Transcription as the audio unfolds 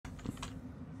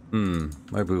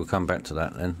Maybe we'll come back to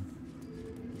that then.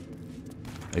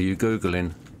 Are you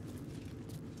Googling?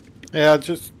 Yeah, I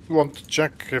just want to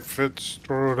check if it's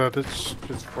true that it's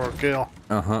for kill.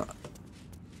 Uh-huh.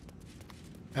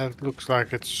 And it looks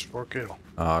like it's for kill.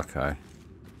 Oh, okay.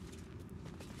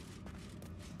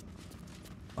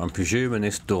 I'm presuming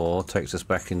this door takes us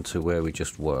back into where we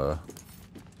just were.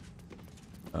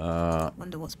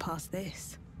 Wonder what's past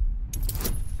this.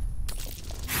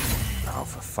 Oh,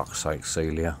 for fuck's sake,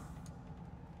 Sealia.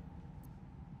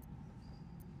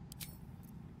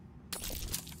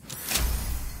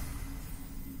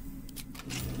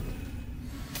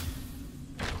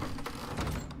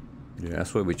 Yeah,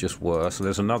 that's where we just were. So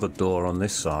there's another door on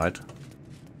this side.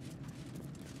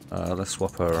 Let's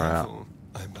swap her out.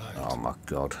 Oh my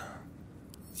god.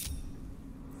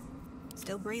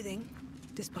 Still breathing,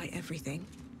 despite everything.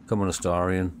 Come on,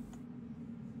 Astarian.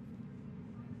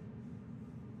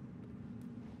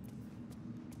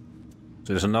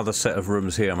 So there's another set of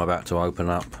rooms here I'm about to open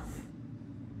up.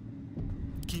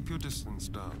 Keep your distance,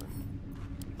 darling.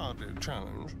 Hardly a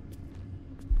challenge.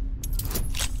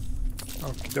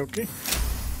 Okie dokie.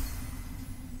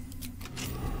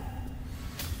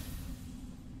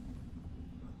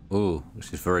 Ooh,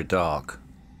 this is very dark.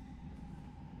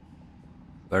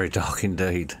 Very dark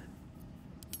indeed.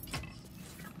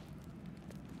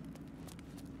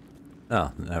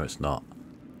 Oh, no it's not.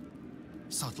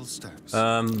 Subtle steps.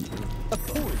 Oh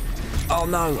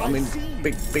no, I'm in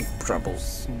big trouble.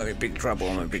 I'm in big trouble,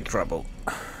 I'm in big trouble.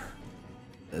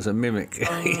 There's a mimic.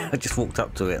 I just walked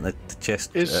up to it and the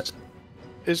chest... Is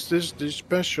this the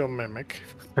special mimic?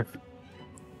 it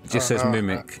just says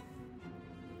mimic.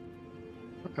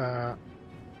 Blood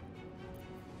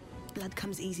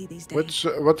comes easy these days.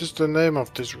 What is the name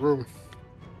of this room?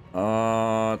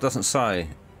 It doesn't say.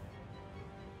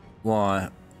 Why?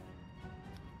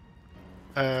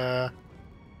 It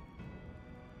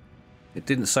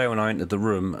didn't say when I entered the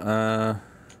room.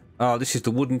 Oh, this is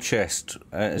the wooden chest.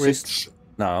 Is this...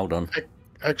 No, hold on.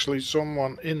 Actually,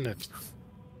 someone in it.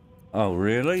 Oh,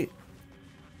 really?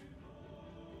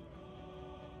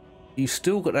 You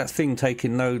still got that thing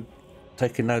taking no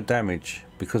damage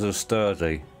because of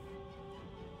sturdy.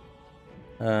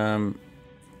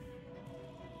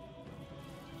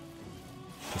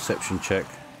 Perception check.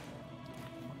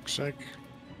 Fuck's sake.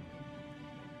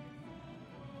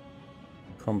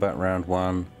 Combat round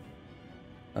 1.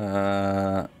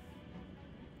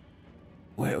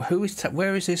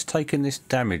 Where is this taking this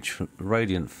damage?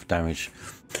 Radiant damage.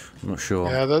 I'm not sure.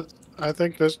 Yeah, I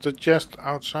think that's the chest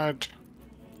outside.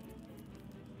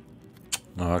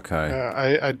 Oh, okay.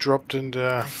 I dropped in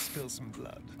the. Spill some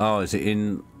blood. Oh, is it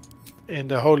in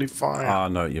the holy fire? I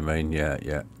know what you mean. Yeah,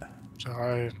 yeah. So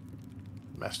I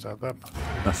messed that up.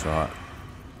 That's right.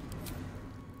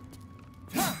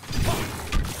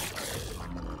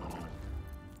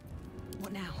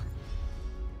 What now?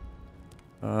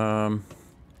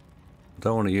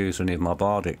 Don't want to use any of my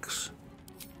bardics.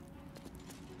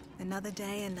 Another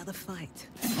day, another fight.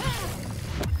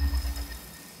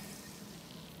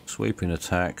 Sweeping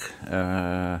attack.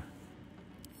 Nice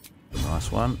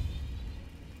one.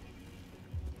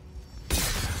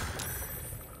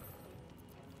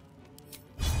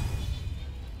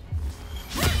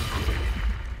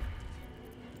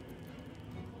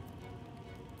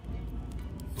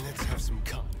 Let's have some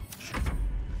courage.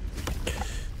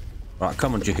 Right,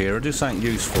 come on, Jaheira, do something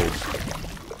useful.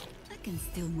 I can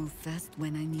still move fast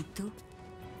when I need to.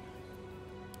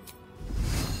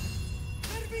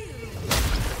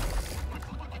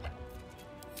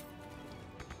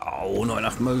 Oh, not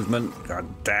enough movement. God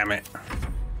damn it.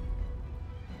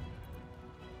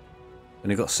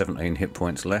 Only got 17 hit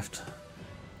points left.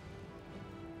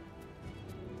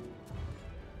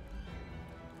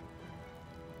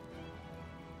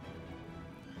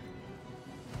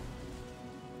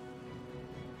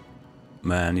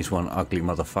 Man, he's one ugly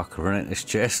motherfucker, isn't it? This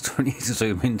chest, when you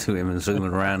zoom into him and zoom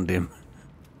around him.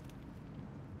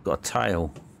 Got a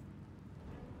tail.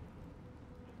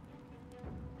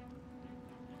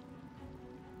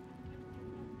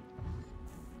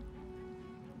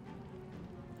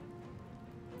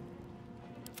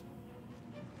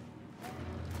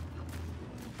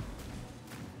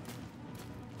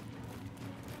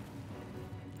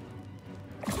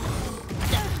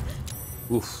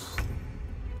 Oof.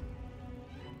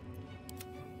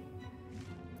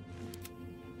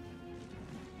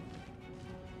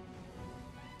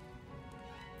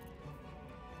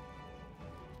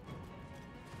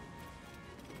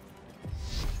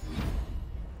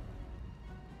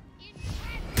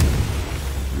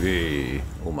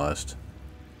 Almost.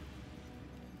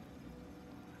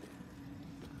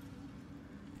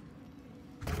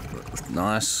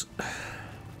 Nice.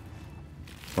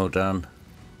 Well done.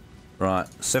 Right,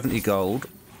 70 gold.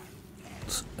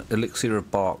 Elixir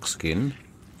of bark skin.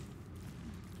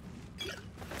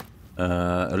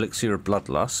 Elixir of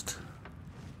bloodlust.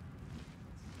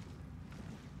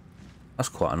 That's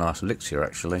quite a nice elixir,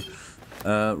 actually.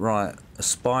 Right, a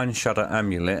spine shudder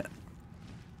amulet.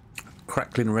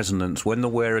 Crackling resonance. When the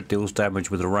wearer deals damage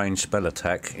with a ranged spell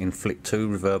attack, inflict 2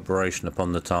 reverberation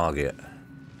upon the target.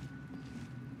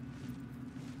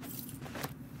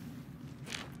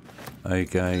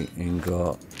 Agate,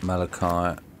 ingot,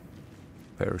 malachite,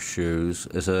 pair of shoes.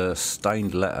 There's a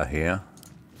stained letter here.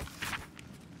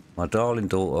 My darling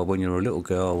daughter, when you were a little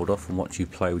girl, I would often watch you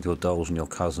play with your dolls and your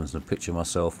cousins and picture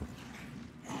myself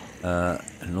an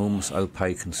enormous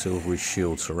opaque and silvery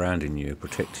shield surrounding you,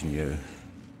 protecting you.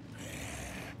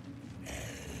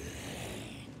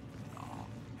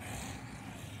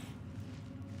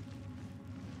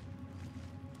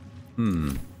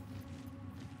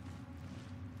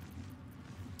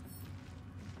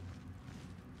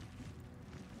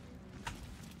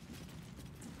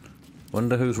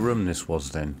 Wonder whose room this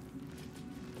was then.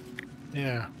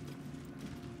 Yeah.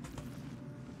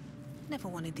 Never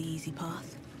wanted the easy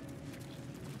path.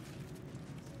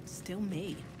 Still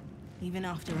me, even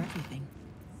after everything.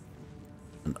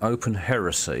 An open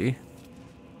heresy.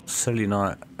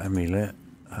 Selenite amulet.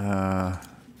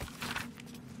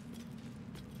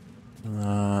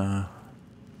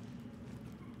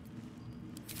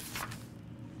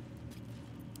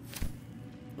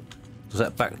 Does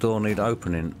that back door need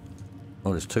opening? Oh,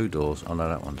 there's 2 doors. Oh no,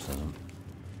 that one doesn't.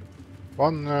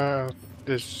 One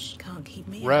is Can't keep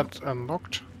me red out. and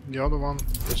locked. The other one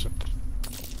isn't.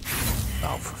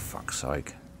 Oh, for fuck's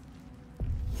sake.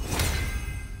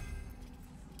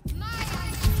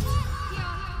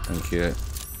 Thank you.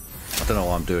 I don't know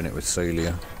why I'm doing it with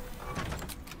Sealia.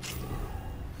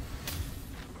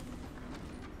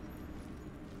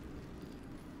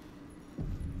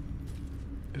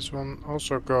 This one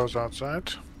also goes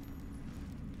outside.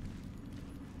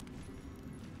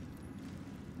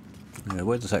 Yeah,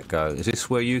 where does that go? Is this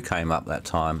where you came up that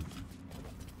time?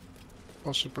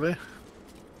 Possibly.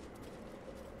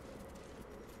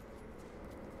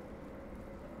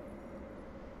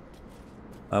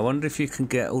 I wonder if you can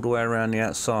get all the way around the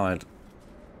outside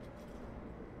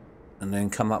and then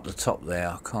come up the top there.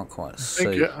 I can't quite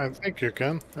see. I think you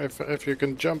can, if you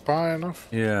can jump high enough.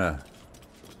 Yeah.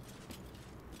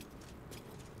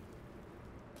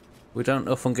 We don't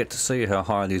often get to see how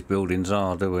high these buildings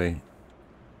are, do we?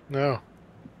 No,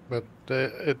 but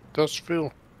it does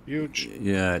feel huge.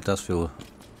 Yeah, it does feel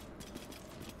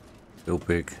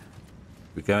big.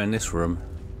 We go in this room.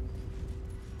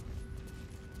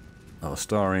 Oh, a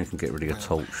Starian can get rid of your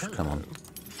torch. Come on.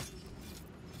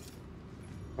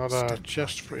 Not a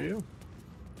chest for you.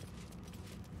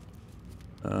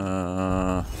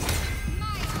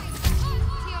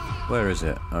 Where is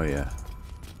it? Oh yeah.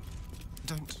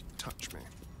 Don't touch me.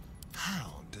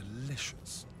 How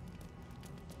delicious.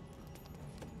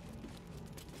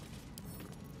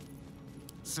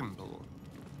 Symbol.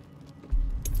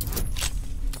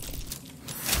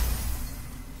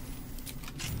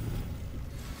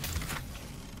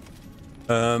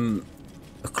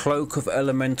 A cloak of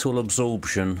elemental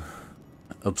absorption.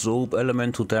 Absorb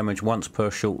elemental damage once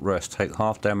per short rest. Take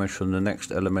half damage from the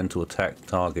next elemental attack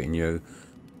targeting you,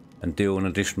 and deal an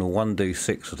additional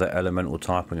 1d6 of that elemental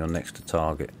type on your next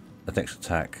next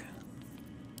attack.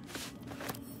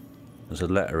 There's a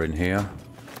letter in here.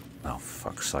 Oh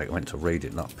fuck's sake! I went to read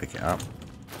it, not pick it up.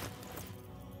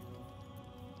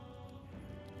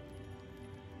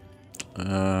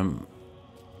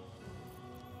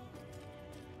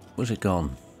 Where's it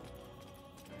gone?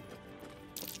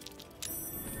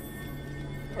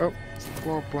 Oh,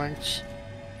 4 planks.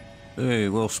 Hey,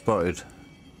 well spotted.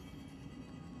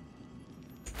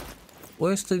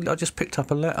 Where's the... I just picked up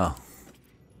a letter.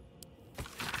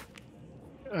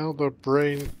 Elder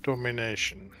Brain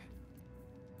Domination.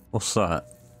 What's that?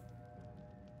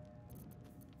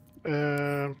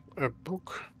 A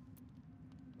book.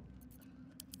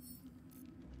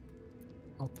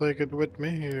 I'll take it with me,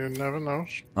 you never know.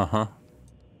 Uh-huh.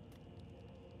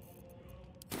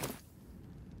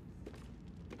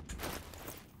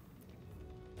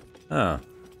 Ah.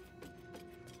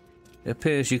 It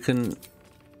appears you can...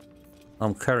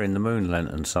 I'm carrying the moon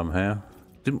lantern somehow.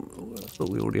 I thought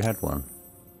we already had one.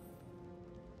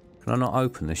 Can I not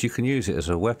open this? You can use it as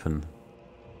a weapon.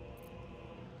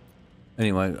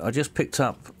 Anyway, I just picked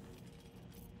up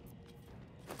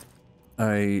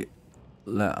a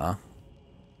letter.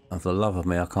 And for the love of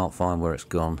me, I can't find where it's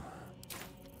gone.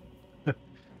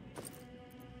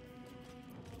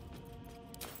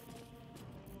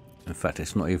 In fact,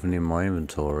 it's not even in my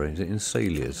inventory. Is it in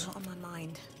Sealia's? Not on my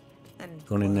mind. And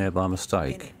Gone in there by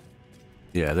mistake.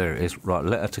 Yeah, there it is. Right,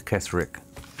 letter to Ketheric.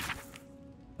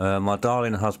 My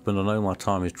darling husband, I know my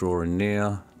time is drawing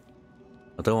near.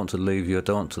 I don't want to leave you, I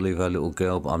don't want to leave our little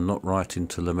girl, but I'm not writing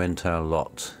to lament our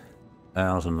lot.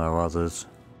 Ours and no others.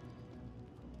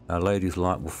 Our Lady's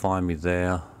light will find me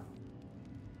there.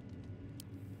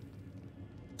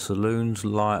 Saloon's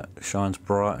light shines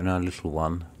bright in our little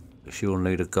one. She will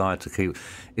need a guide to keep...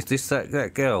 Is this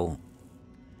that girl?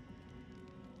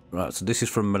 Right, so this is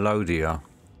from Melodia.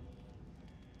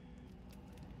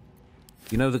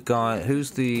 You know the guy,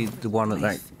 who's the one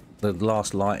at the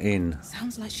last light in?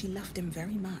 Sounds like she loved him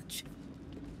very much.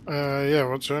 Yeah,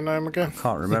 what's her name again?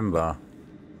 Can't remember.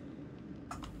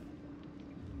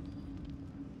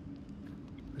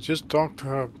 I just talked to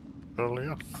her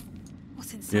earlier.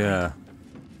 what's inside? Yeah.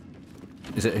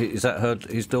 Is that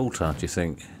his daughter, do you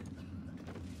think?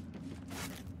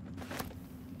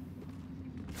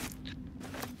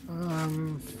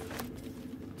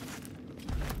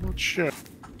 Not sure.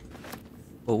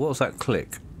 Well, what was that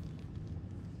click?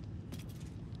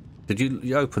 Did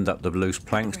you opened up the loose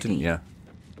planks, didn't you?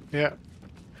 Yeah.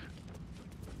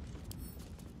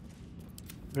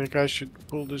 Think I should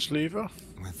pull this lever?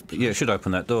 Yeah, it should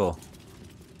open that door.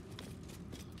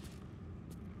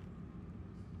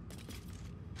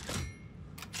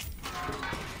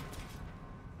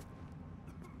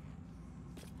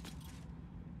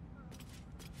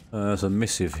 There's a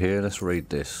missive here. Let's read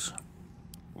this.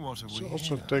 What are we It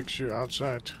also here? takes you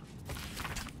outside.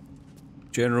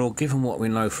 General, given what we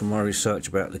know from my research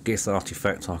about the Gith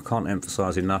artifact, I can't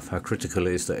emphasise enough how critical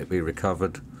it is that it be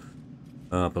recovered.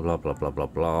 Blah blah blah blah blah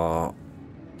blah.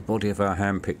 The body of our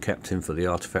hand-picked captain for the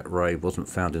artifact raid wasn't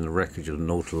found in the wreckage of the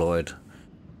Nautiloid,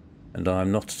 and I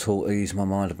am not at all eased my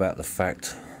mind about the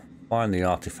fact. Find the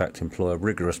artifact, employ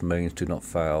rigorous means, do not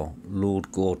fail.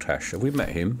 Lord Gortash, have we met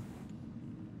him?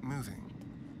 Moving.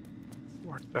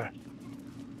 What the?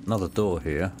 Another door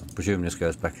here. I presume this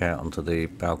goes back out onto the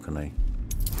balcony.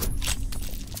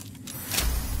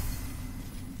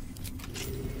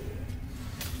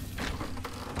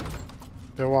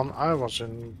 The one I was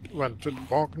in went to the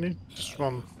balcony. This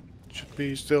one should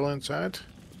be still inside.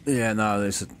 Yeah, no,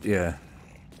 there's yeah.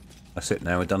 That's it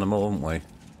now. We've done them all, haven't we?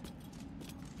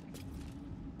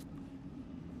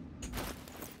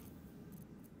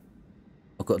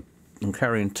 I'm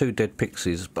carrying 2 dead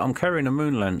pixies, but I'm carrying a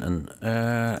moon lantern.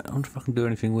 I wonder if I can do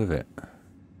anything with it.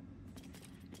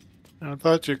 I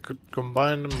thought you could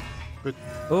combine them with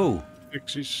Oh,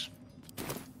 pixies.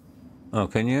 oh,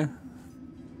 can you?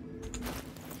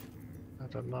 I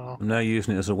don't know. I'm now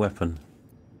using it as a weapon.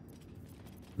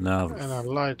 No, And a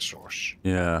light source.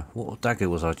 yeah. What dagger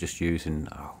was I just using?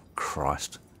 Oh,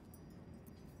 Christ.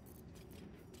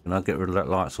 Can I get rid of that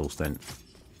light source then?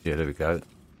 Yeah, there we go.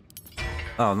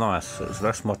 Oh, nice. So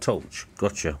that's my torch.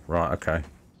 Gotcha. Right, okay.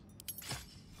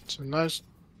 It's a nice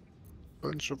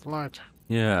bunch of light.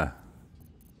 Yeah.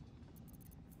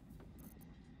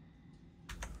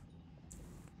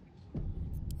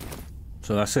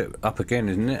 So that's it. Up again,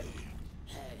 isn't it?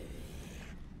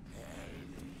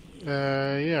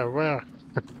 Yeah, where?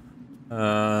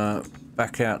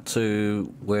 Back out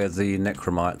to where the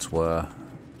necromites were.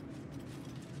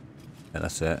 Yeah,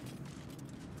 that's it.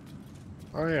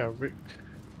 Oh yeah, we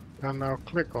can now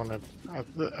click on it.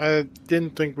 I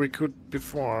didn't think we could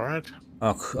before, right?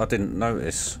 Oh, I didn't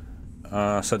notice.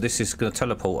 So this is going to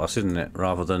teleport us, isn't it?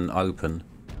 Rather than open.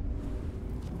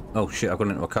 Oh shit, I've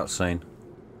gone into a cutscene.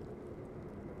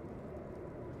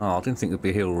 Oh, I didn't think it'd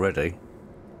be here already.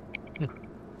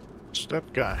 It's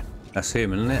that guy. That's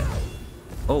him, isn't it?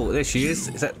 Oh, there she is.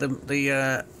 Is that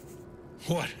the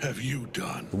What have you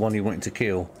done? one you wanted to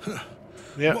kill?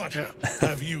 Yeah, What yeah.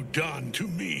 have you done to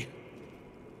me?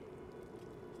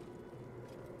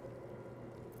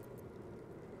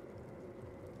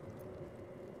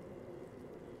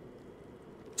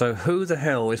 So who the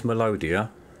hell is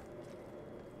Melodia?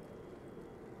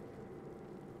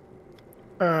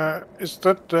 Is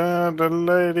that the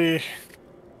lady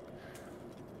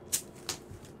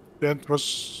that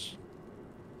was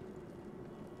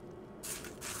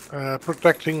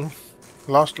protecting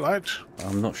Last Light?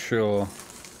 I'm not sure.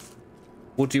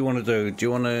 What do you want to do? Do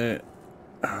you want to...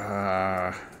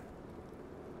 I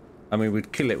mean,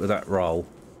 we'd kill it with that roll.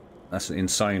 That's an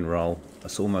insane roll.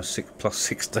 That's almost plus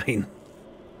 16.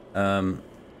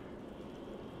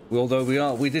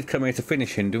 Although we did come here to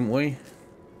finish him, didn't we?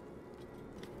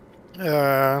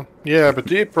 Yeah, but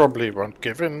he probably won't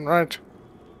give in, right?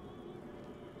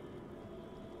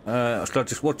 So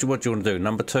what do you want to do?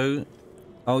 Number 2?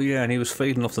 Oh yeah, and he was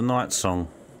feeding off the night song.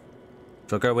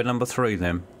 So I'll go with number 3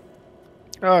 then.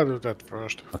 I'll do that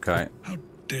first. Okay. How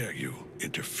dare you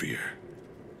interfere?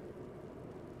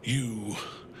 You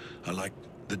are like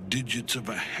the digits of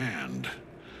a hand.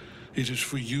 It is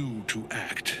for you to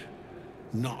act,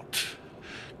 not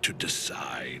to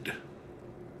decide.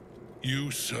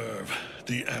 You serve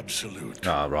the Absolute.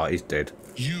 Ah, right, he's dead.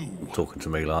 You Talking to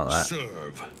me like that.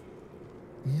 serve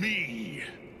me.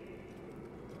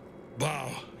 Bow,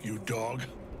 you dog.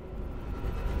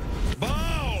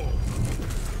 Bow!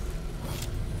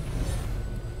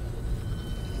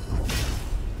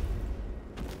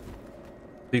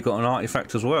 You got an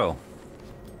artifact as well?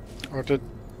 Or did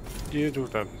you do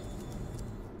that?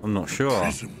 I'm not sure.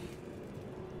 Prism.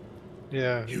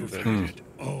 Yeah, you You've did. had it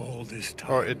all this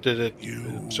time. Or it did it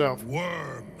You itself.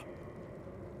 worm.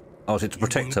 Oh, is it to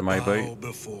protect her, You will maybe? bow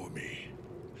before me.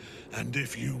 And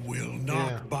if you will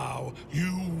not Yeah. bow,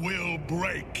 you will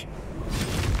break.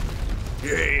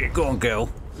 Yeah, go on, girl.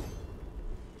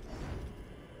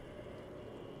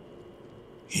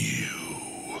 You.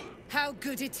 How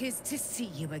good it is to see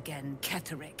you again,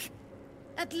 Ketheric.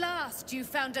 At last you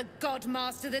found a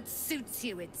godmaster that suits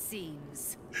you, it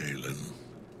seems. Halen,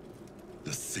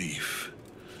 the thief.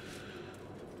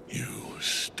 You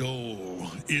stole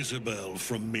Isabel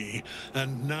from me,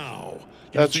 and now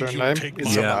you That's think her you'll name, take my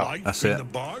Isabel. Yeah, life that's in it. the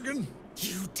bargain?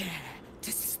 You dare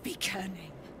to speak her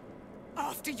name.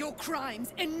 After your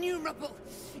crimes innumerable,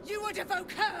 you would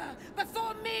evoke her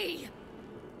before me!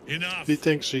 Enough. He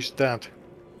thinks he's dead.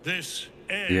 This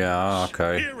ends Yeah,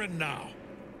 okay. here and now.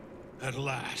 At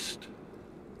last.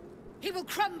 He will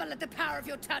crumble at the power of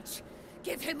your touch.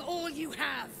 Give him all you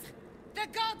have. The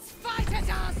gods fight at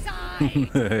our side!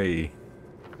 Hey.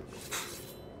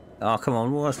 Oh, come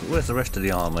on. Where's the rest of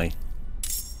the army?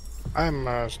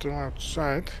 I'm still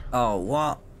outside. Oh,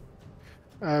 what?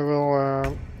 I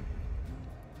will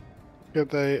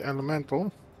get a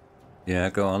elemental Yeah,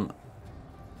 go on.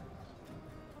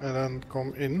 and then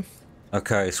come in.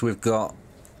 Okay, so we've got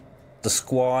the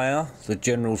Squire, the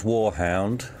General's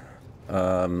Warhound,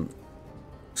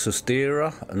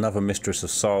 Sealia, another Mistress of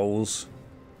Souls,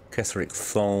 Ketheric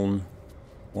Thorme,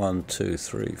 1, 2,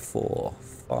 3, 4,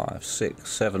 5, 6,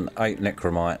 7, 8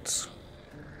 Necromites.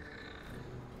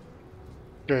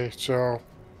 Okay, so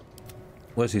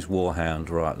Where's his Warhound?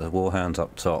 Right, the Warhound's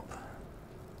up top.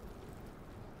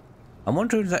 I'm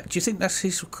wondering that. Do you think that's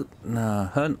his? No,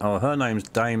 her name's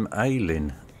Dame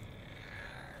Ailin.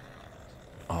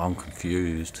 Oh, I'm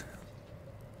confused.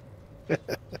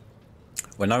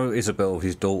 We know Isabel was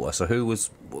his daughter, so who was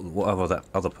whatever that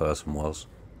other person was?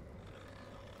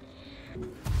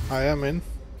 I am in.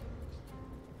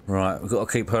 Right, we've got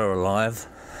to keep her alive.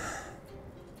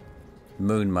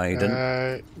 Moon Maiden.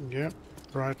 Yeah,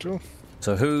 right too.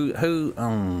 So who?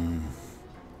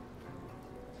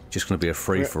 Just going to be a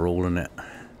free for all, isn't it?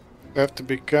 You have to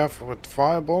be careful with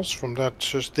fireballs from that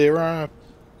Sealia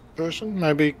person.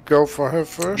 Maybe go for her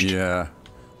first. Yeah.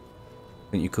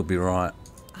 I think you could be right.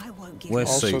 I won't give Where's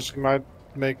Also, Seat? she might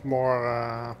make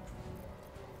more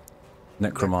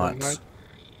Necromites.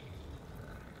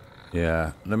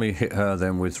 Yeah, let me hit her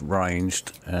then with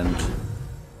ranged and...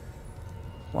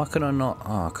 Why can I not...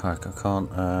 Oh, okay, I can't...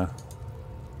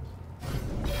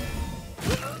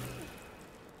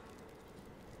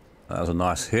 That was a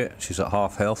nice hit. She's at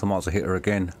half health. I might as well hit her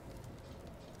again.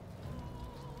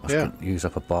 I Yeah. couldn't use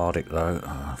up a bardic though.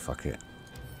 Oh, fuck it.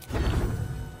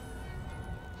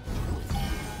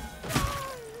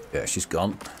 Yeah, she's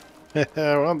gone.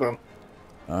 well done.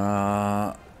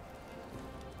 I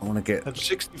want to get... That's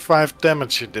 65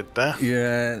 damage you did there.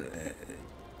 Yeah,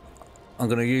 I'm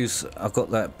going to use... I've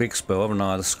got that big spell, haven't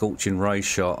I? The Scorching Ray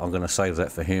shot. I'm going to save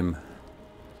that for him.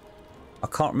 I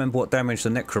can't remember what damage the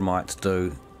Necromites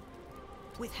do,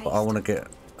 with haste. but I want to get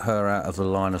her out of the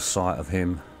line of sight of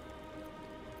him.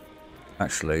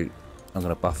 Actually, I'm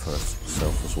going to buff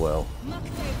herself as well.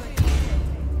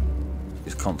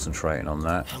 Just concentrating on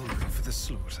that. Hungry for the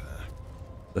slaughter.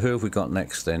 So who have we got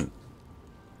next then?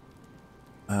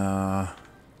 Over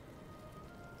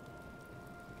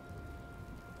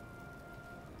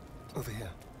here.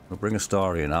 We'll bring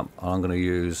Astarion up. I'm going to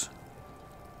use...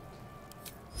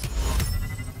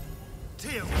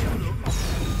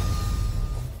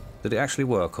 Did it actually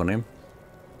work on him?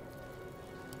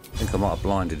 I think I might have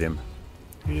blinded him.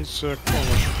 He's corner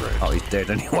straight. Oh, he's dead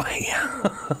anyway.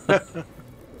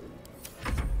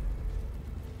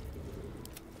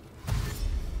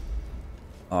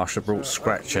 Oh, I should have brought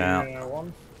Scratch out.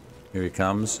 One. Here he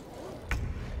comes.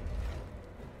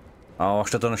 Oh, I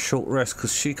should have done a short rest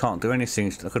because she can't do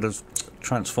anything. I could have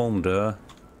transformed her.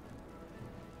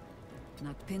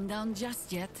 Not pinned down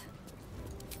just yet.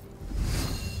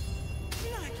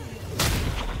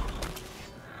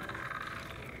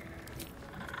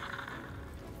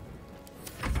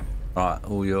 Right,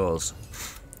 all yours.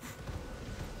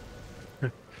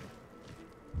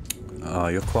 Oh,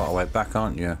 you're quite a way back,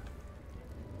 aren't you?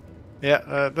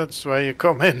 Yeah, that's where you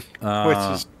come in, which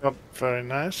is not very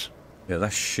nice. Yeah,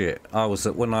 that's shit. I was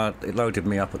at when it loaded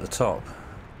me up at the top.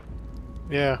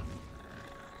 Yeah.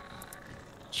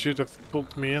 Should have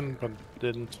pulled me in, but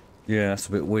didn't. Yeah, that's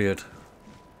a bit weird.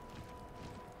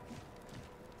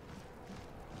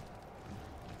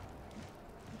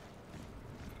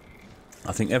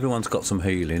 I think everyone's got some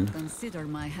healing. Consider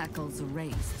my hackles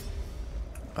raised.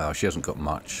 Oh, she hasn't got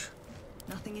much.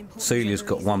 Nothing important. Celia's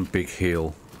got one big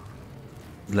heal.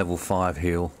 Level 5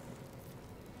 heal.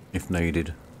 If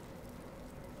needed.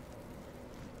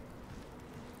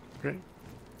 Okay.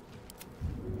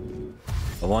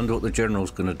 I wonder what the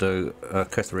general's going to do.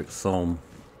 Ketheric Thorme.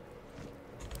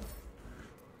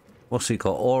 What's he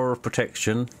got? Aura of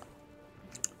protection.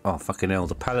 Oh, fucking hell.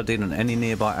 The paladin and any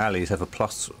nearby allies have a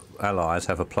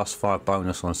 +5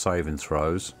 bonus on saving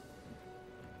throws.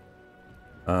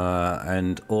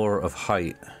 And aura of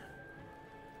hate.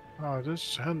 Oh, this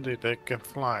is handy. They can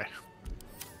fly.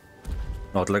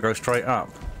 Oh, did they go straight up?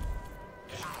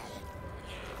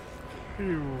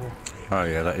 Ew. Oh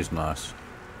yeah, that is nice.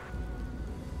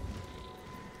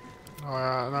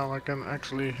 Now I can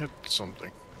actually hit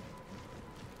something.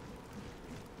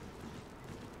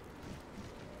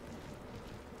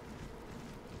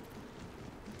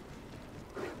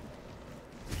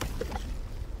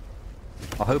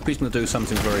 I hope he's going to do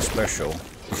something very special.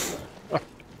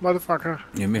 Motherfucker.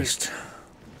 You missed.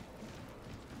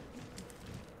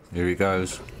 Here he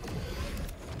goes.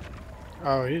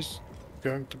 Oh, he's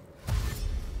going to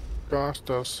cast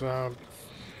those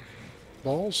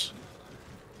balls.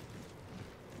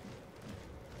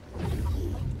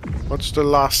 What's the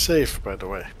last save, by the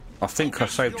way? I think I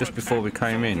saved just before we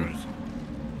came in.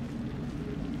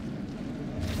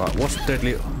 Right, what's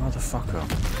deadly... Motherfucker.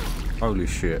 Holy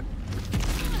shit.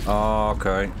 Oh,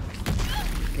 okay.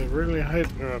 They really hate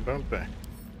her, don't they?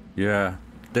 Yeah.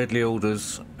 Deadly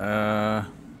orders. So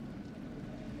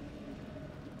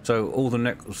all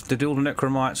the did all the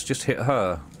necromites just hit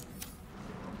her?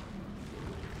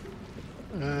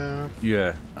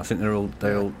 Yeah, I think they're all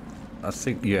I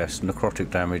think yes,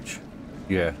 necrotic damage.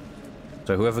 Yeah.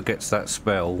 So whoever gets that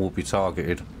spell will be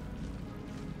targeted.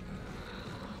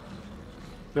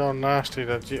 They're nasty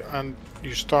that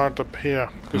you start up here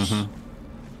because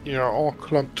you're all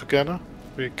clumped together.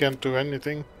 We can't do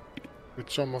anything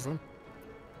with some of them.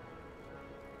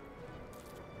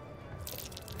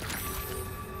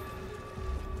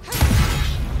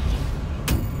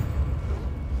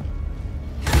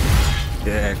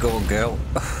 Yeah, go on, girl.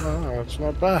 Oh, it's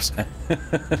not bad.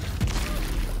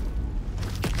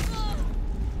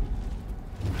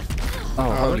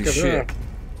 Oh, holy look at shit. her.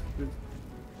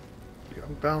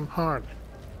 Going down hard.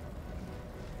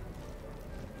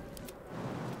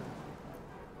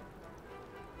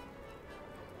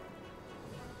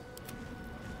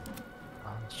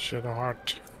 Shadow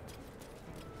Heart.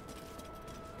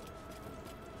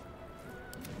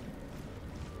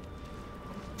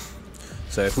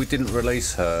 So if we didn't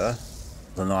release her,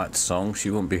 the night song, she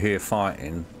wouldn't be here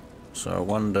fighting. So I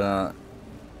wonder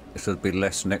if there'd be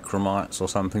less necromites or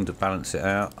something to balance it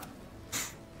out.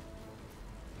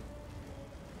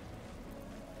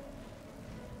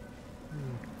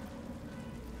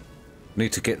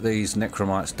 Need to get these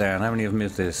necromites down. How many of them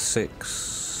is there?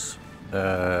 6.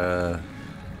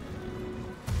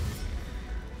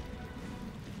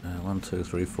 1, 2,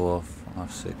 3, 4,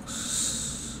 5,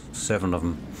 6, 7 of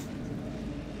them.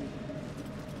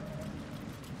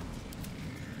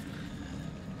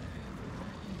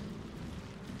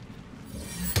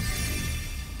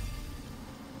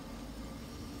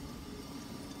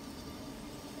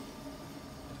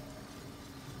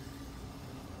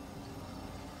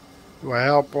 Do I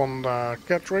help on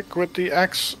Ketheric with the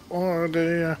axe or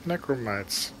the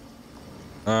necromites?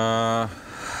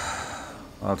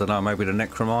 I don't know, maybe the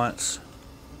necromites.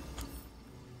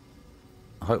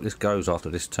 I hope this goes after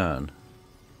this turn.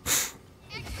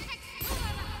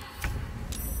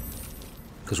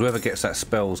 Because whoever gets that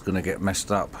spell is going to get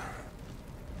messed up.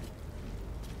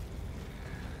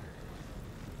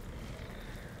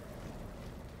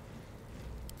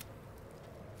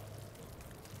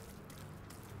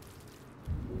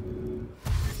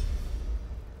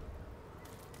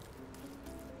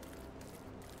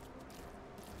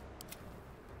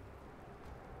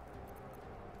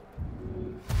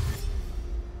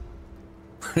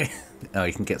 Oh,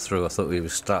 you can get through. I thought we were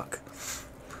stuck.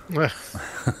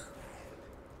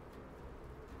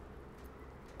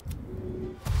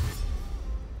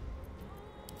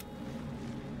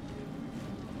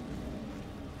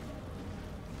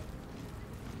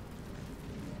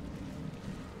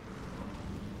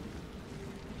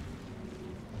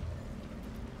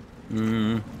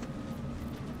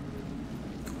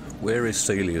 Where is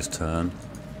Sealia's turn?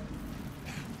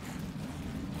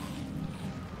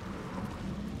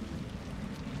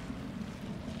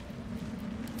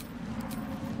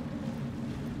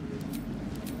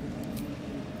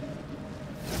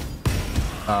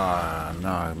 Ah,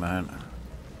 no, man.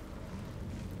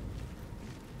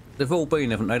 They've all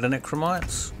been, haven't they, the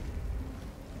Necromites?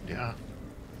 Yeah.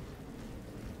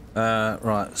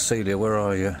 Right, Sealia, where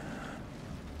are you?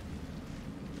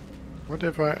 What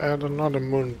if I add another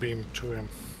moonbeam to him?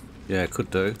 Yeah,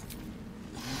 could do.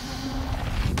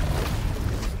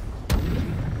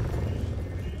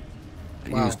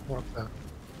 Wow, what the?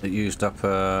 It used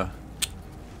up,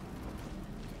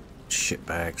 shit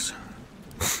bags.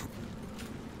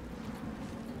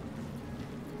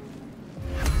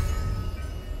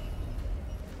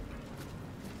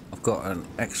 I've got an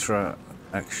extra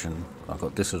action. I've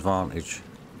got disadvantage.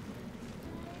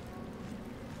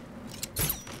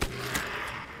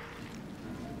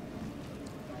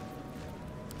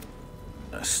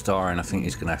 Starring, I think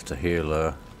he's going to have to heal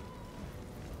her.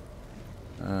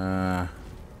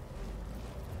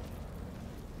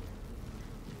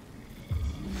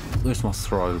 Where's my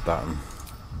throw button?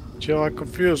 Shall I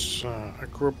confuse a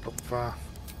group of...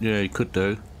 Yeah, you could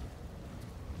do.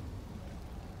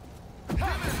 Yeah,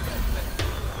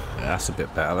 that's a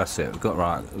bit better. That's it. We've got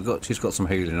right. We've got. She's got some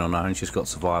healing on her, and she's got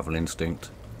survival instinct.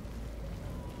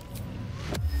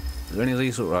 Are any of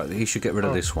these all right? He should get rid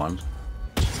of this one.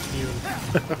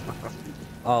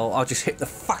 Oh, I just hit the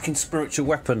fucking spiritual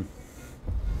weapon.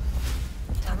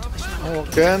 Oh,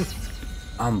 again?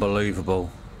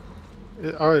 Unbelievable.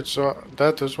 Oh, it's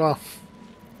that as well.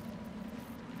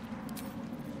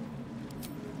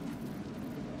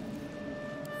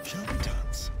 Shall we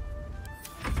dance?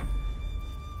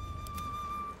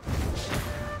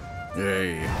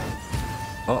 Yay.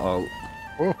 Uh-oh.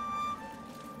 Oh,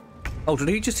 Oh, did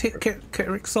he just hit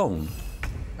Ketheric Thorme?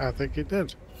 I think he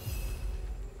did.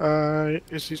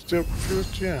 Is he still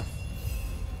confused? Yeah.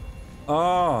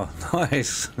 Oh,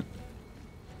 nice.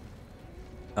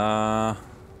 Can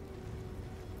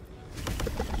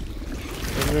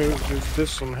you do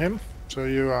this on him? So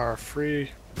you are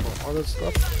free for other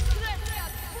stuff?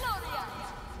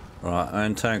 Right, I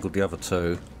entangled the other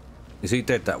two. Is he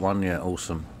dead, that one? Yeah,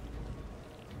 awesome.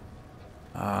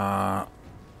 I'm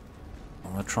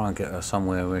going to try and get her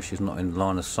somewhere where she's not in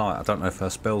line of sight. I don't know if her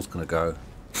spell's going to go.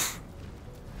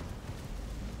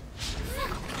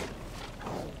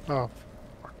 Oh.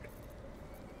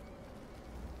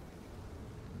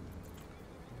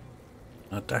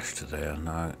 I dashed to there,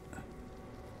 no.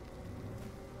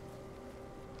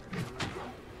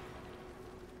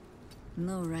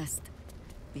 No rest,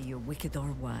 be you wicked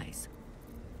or wise.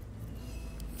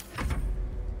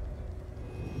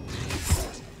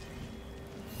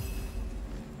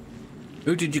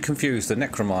 Who did you confuse? The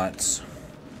Necromites?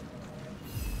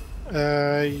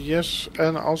 Yes,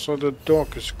 and also the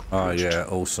dog is confused. Oh yeah,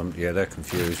 awesome. Yeah, they're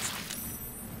confused.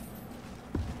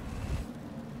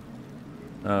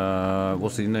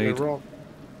 What's he need? They're all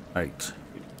 8.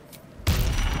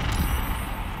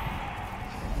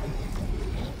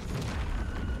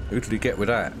 Who did he get with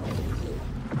that?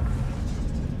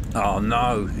 Oh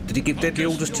no! Did he give deadly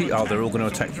orders to you? Oh, they're all going to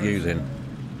attack you then.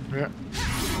 Yeah.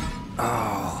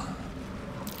 Oh.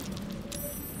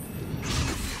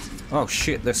 Oh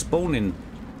shit! They're spawning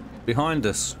behind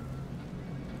us.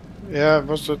 Yeah,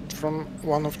 was it from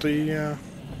one of the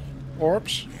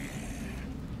orbs?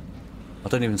 I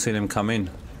don't even see them come in.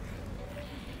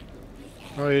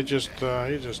 Oh, he just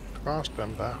cast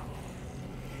them there.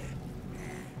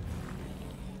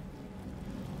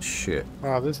 Shit.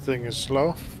 Ah, this thing is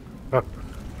slow.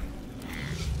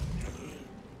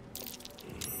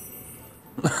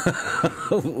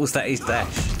 Was that his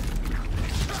dash?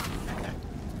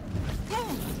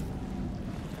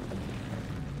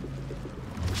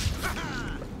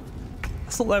 I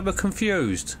thought they were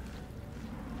confused.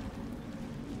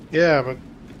 Yeah, but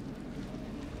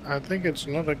I think it's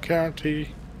not a guarantee.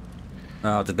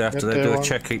 Oh, did they have to That they do a want-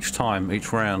 check each time,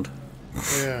 each round?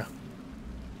 Yeah.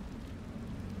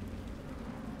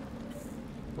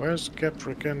 Where's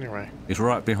Ketheric anyway? He's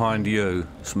right behind you,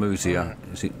 Smoosia. Alright.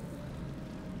 Is it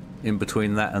in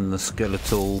between that and the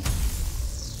skeletal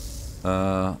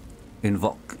I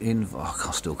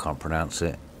still can't pronounce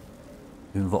it.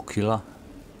 Invocula?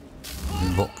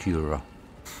 Invocura.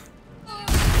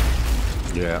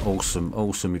 Yeah, awesome,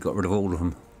 awesome. You got rid of all of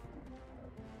them.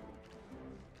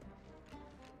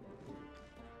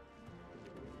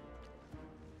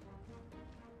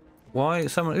 Why?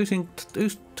 Someone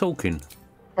who's talking?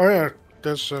 Oh yeah,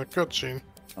 there's a cutscene.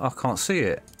 I can't see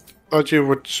it. But you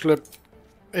would slip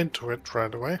into it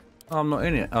right away. I'm not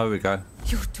in it. Oh, here we go.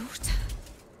 Your daughter.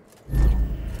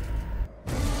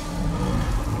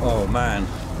 Oh, man.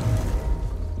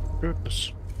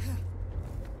 Goodness.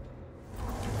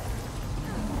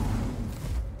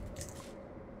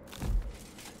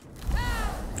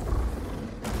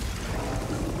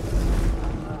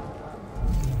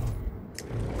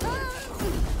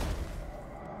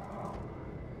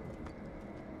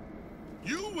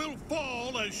 You will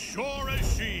fall as sure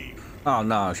as she. Oh,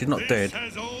 no, she's not This dead.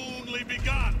 has only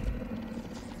begun.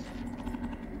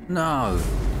 No.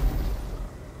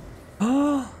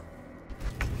 Oh.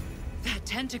 That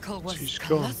tentacle was She's gone.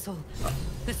 colossal.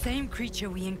 The same creature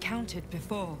we encountered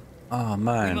before. Oh, We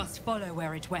man. must follow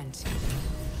where it went.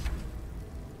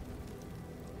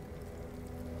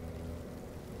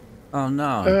 Oh,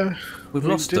 no. We've we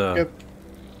lost did her.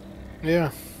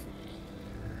 Yeah.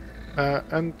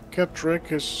 And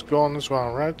Ketheric is gone as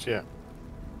well, right? Yeah.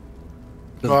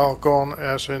 Well, gone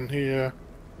as in he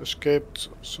escaped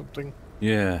something.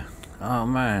 Yeah. Oh,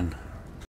 man.